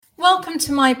Welcome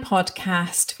to my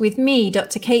podcast with me,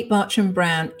 Dr. Kate Bartram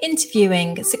Brown,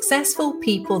 interviewing successful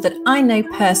people that I know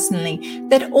personally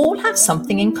that all have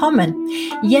something in common.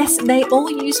 Yes, they all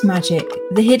use magic,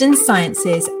 the hidden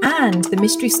sciences, and the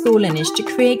mystery school lineage to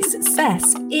create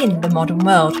success in the modern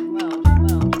world.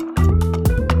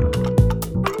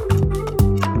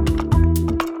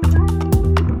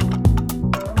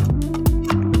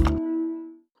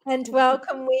 And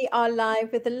welcome, we are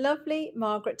live with the lovely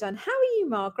Margaret Dunn. How are you,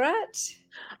 Margaret?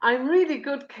 I'm really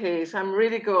good, Kate. I'm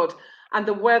really good. And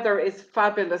the weather is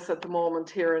fabulous at the moment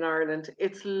here in Ireland.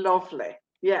 It's lovely.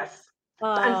 Yes.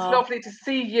 And it's lovely to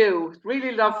see you.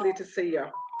 Really lovely to see you.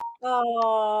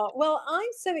 Oh, well, I'm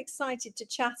so excited to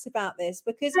chat about this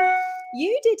because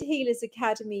you did Healers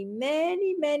Academy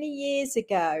many, many years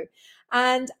ago.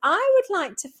 And I would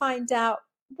like to find out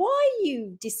why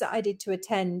you decided to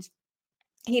attend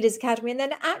Healers Academy and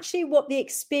then actually what the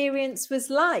experience was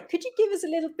like. Could you give us a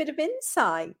little bit of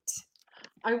insight?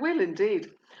 I will indeed.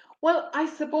 Well, I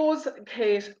suppose,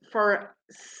 Kate, for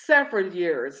several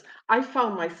years, I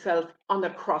found myself on a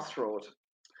crossroad.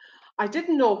 I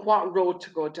didn't know what road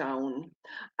to go down.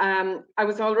 I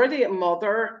was already a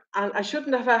mother and I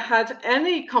shouldn't have had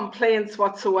any complaints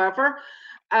whatsoever.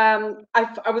 I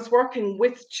was working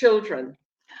with children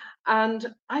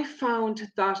and I found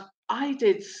that I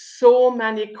did so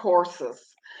many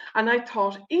courses and I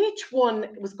thought each one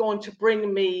was going to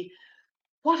bring me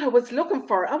what I was looking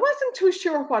for. I wasn't too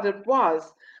sure what it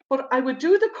was, but I would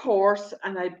do the course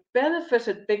and I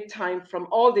benefited big time from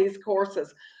all these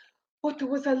courses. But there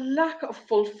was a lack of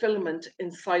fulfillment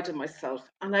inside of myself.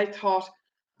 And I thought,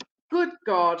 good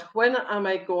God, when am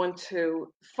I going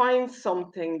to find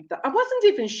something that I wasn't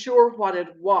even sure what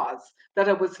it was that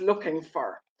I was looking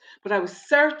for? But I was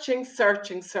searching,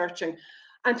 searching, searching,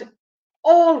 and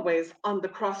always on the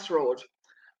crossroad.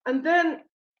 And then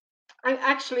I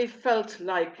actually felt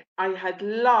like I had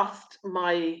lost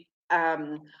my.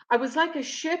 I was like a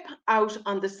ship out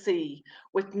on the sea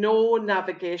with no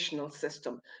navigational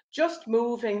system, just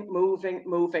moving, moving,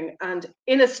 moving, and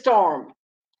in a storm.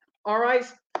 All right.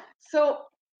 So,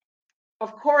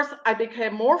 of course, I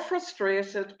became more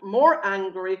frustrated, more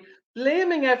angry,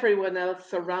 blaming everyone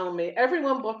else around me,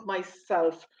 everyone but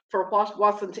myself, for what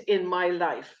wasn't in my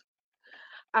life.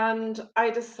 And I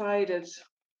decided,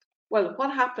 well,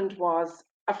 what happened was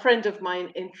a friend of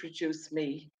mine introduced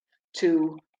me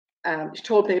to, she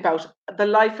told me about the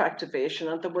life activation,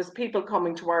 and there was people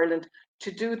coming to Ireland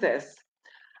to do this.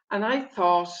 And I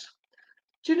thought,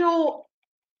 do you know,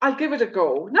 I'll give it a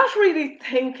go. Not really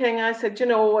thinking. I said,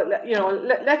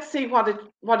 let's see what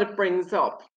it brings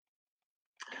up.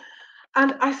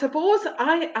 And I suppose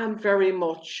I am very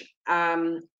much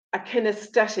a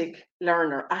kinesthetic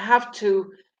learner. I have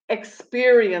to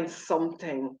experience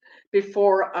something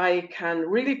before I can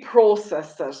really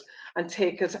process it and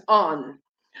take it on.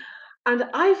 And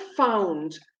I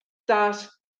found that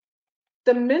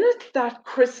the minute that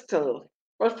crystal,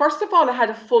 well, first of all, I had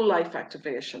a full life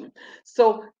activation.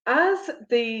 So as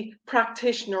the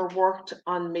practitioner worked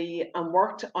on me and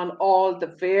worked on all the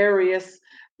various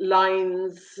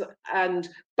lines and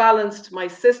balanced my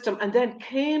system, and then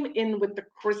came in with the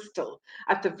crystal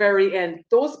at the very end,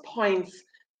 those points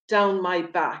down my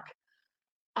back,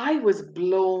 I was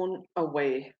blown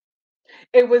away.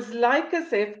 It was like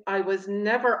as if I was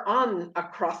never on a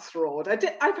crossroad.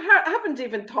 I haven't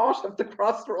even thought of the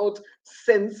crossroad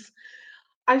since.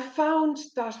 I found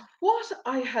that what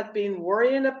I had been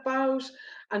worrying about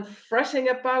and fretting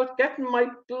about, getting my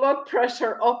blood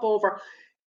pressure up over,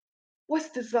 was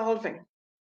dissolving.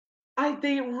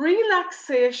 The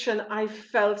relaxation I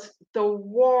felt, the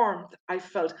warmth I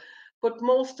felt, but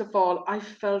most of all, I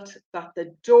felt that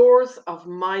the doors of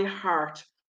my heart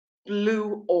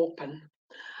blew open.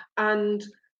 And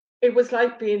it was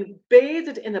like being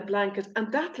bathed in a blanket,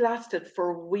 and that lasted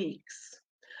for weeks.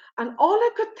 And all I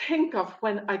could think of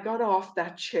when I got off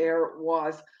that chair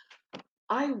was,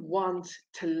 I want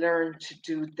to learn to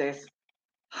do this.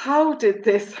 How did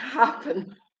this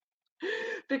happen?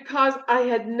 Because I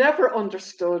had never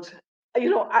understood.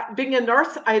 Being a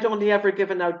nurse, I'd only ever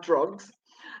given out drugs.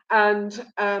 And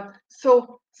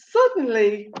so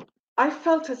suddenly I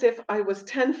felt as if I was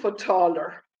 10 foot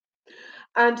taller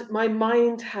and my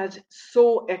mind had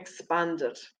so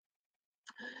expanded.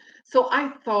 So I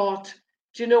thought,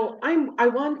 I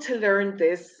want to learn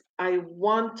this. I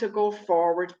want to go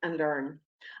forward and learn.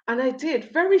 And I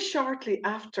did very shortly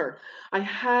after. I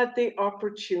had the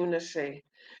opportunity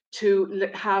to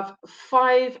have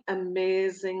 5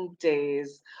 amazing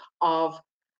days of,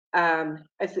 as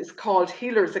it's called,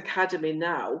 Healers Academy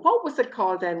now. What was it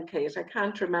called then, Kate? I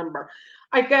can't remember.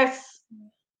 I guess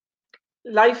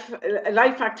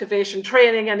life activation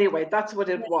training anyway. That's what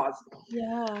it was.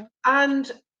 Yeah.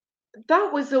 And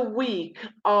that was a week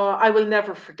I will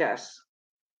never forget.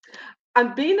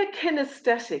 And being a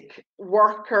kinesthetic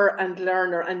worker and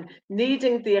learner and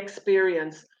needing the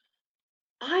experience,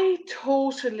 I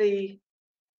totally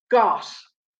got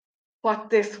what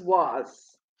this was.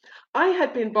 I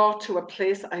had been brought to a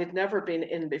place I had never been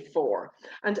in before.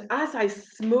 And as I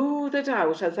smoothed it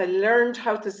out, as I learned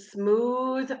how to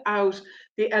smooth out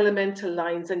the elemental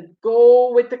lines and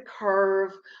go with the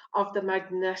curve of the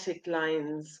magnetic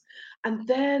lines, and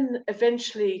then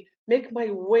eventually make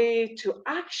my way to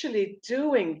actually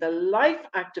doing the life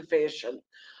activation,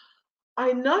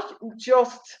 I not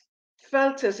just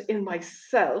felt it in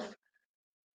myself,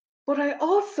 but I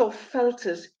also felt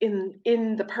it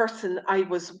in the person I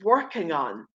was working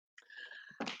on.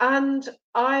 And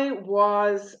I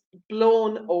was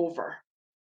blown over.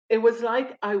 It was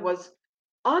like I was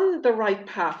on the right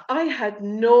path. I had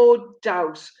no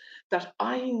doubt that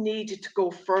I needed to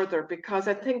go further, because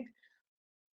I think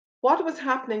what was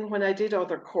happening when I did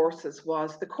other courses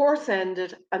was the course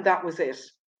ended and that was it.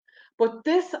 But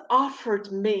this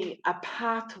offered me a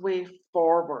pathway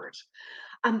forward.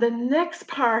 And the next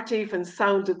part even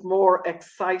sounded more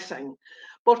exciting.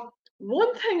 But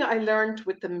one thing I learned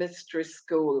with the mystery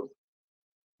school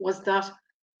was that,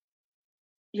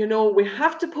 we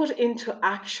have to put into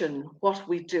action what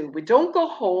we do. We don't go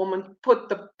home and put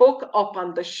the book up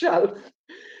on the shelf,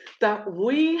 that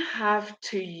we have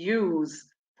to use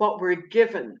what we're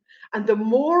given. And the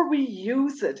more we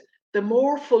use it, the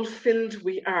more fulfilled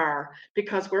we are,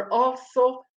 because we're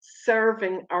also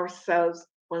serving ourselves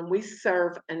when we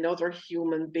serve another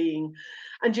human being.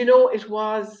 And it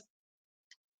was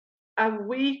a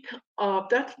week of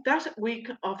that week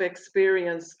of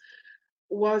experience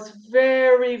was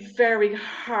very, very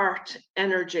heart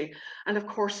energy. And of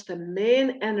course, the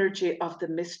main energy of the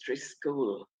mystery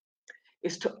school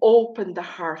is to open the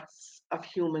hearts of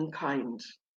humankind,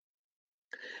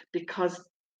 because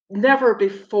never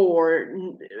before,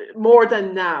 more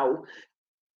than now,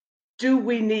 do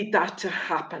we need that to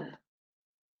happen.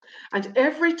 And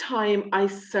every time I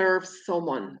serve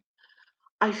someone,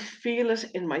 I feel it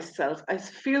in myself. I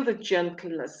feel the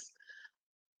gentleness.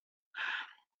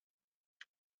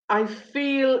 I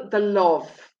feel the love.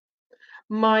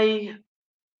 My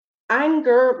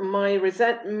anger, my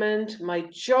resentment, my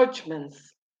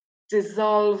judgments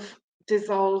dissolve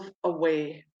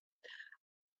away.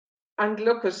 And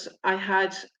look, I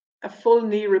had a full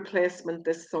knee replacement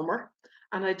this summer,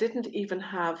 and I didn't even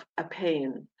have a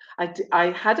pain.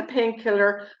 I had a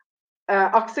painkiller,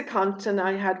 Oxycontin.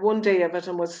 I had one day of it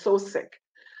and was so sick,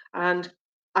 and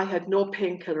I had no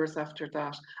painkillers after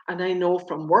that. And I know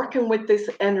from working with this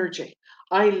energy,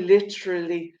 I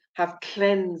literally have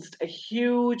cleansed a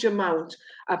huge amount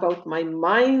about my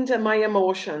mind and my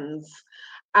emotions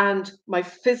and my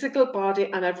physical body.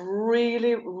 And I've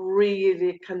really,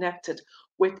 really connected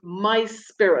with my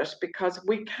spirit, because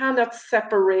we cannot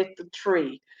separate the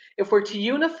three. If we're to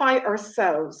unify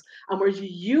ourselves and we're to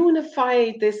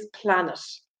unify this planet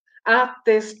at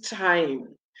this time,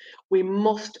 we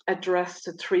must address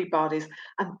the three bodies.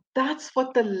 And that's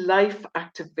what the life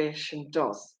activation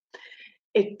does.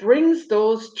 It brings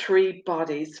those three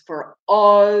bodies for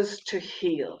us to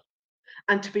heal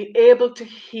and to be able to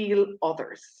heal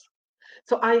others.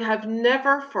 So I have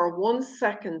never for 1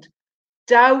 second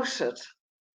doubted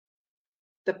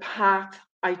the path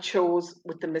I chose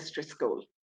with the mystery school.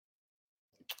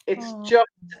 It's just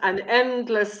an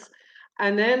endless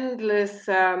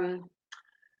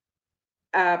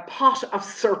pot of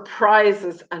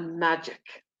surprises and magic.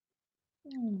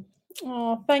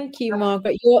 Oh, thank you,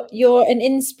 Margaret. You're an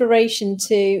inspiration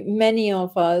to many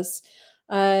of us.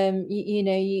 You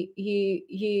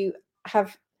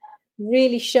have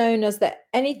really shown us that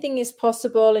anything is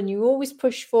possible, and you always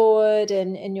push forward,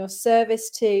 and your service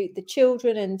to the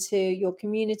children and to your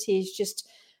community is just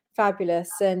fabulous.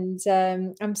 And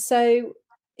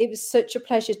it was such a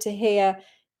pleasure to hear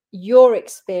your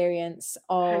experience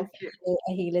of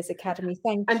a Healers Academy.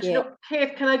 Thank you. And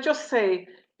Kate, can I just say,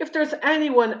 if there's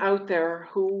anyone out there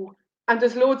who, and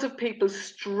there's loads of people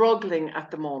struggling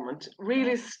at the moment,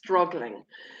 really struggling,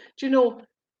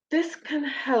 this can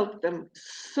help them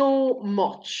so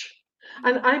much.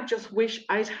 And I just wish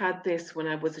I'd had this when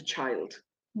I was a child.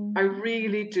 I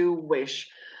really do wish.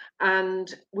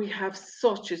 And we have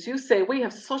such, as you say, we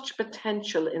have such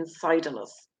potential inside of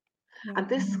us. And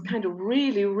this kind of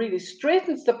really, really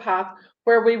straightens the path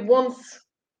where we once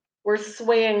were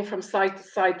swaying from side to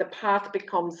side. The path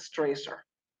becomes straighter.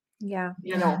 Yeah.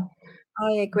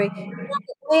 I agree.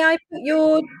 May I put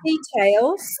your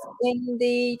details in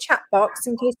the chat box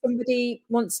in case somebody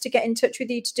wants to get in touch with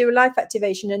you to do a life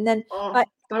activation? And then, Oh,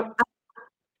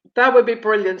 that would be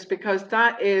brilliant, because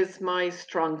that is my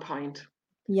strong point.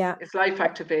 yeah, It's life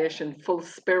activation, full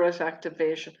spirit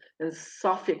activation, and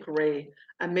Sophic Ray,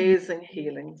 amazing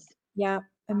healings. yeah,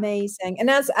 amazing. And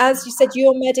as you said,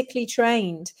 you're medically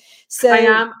trained, I so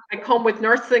am. I come with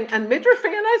nursing and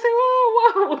midwifery, and I say,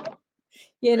 oh, wow,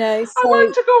 you know, I so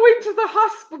want to go into the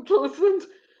hospitals and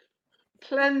yeah,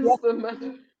 cleanse them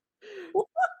and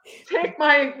take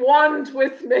my wand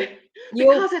with me,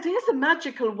 you're because it is a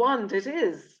magical wand. It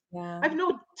is. yeah, I've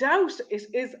no doubt it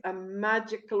is a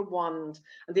magical wand,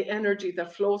 and the energy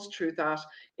that flows through that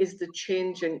is the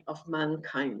changing of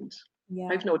mankind. yeah,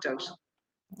 I've no doubt.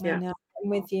 I Yeah. know. I'm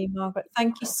with you, Margaret.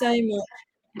 Thank you so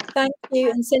much. Thank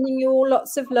you, and sending you all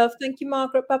lots of love. Thank you,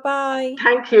 Margaret. Bye bye.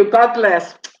 Thank you. God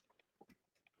bless.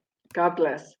 God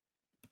bless.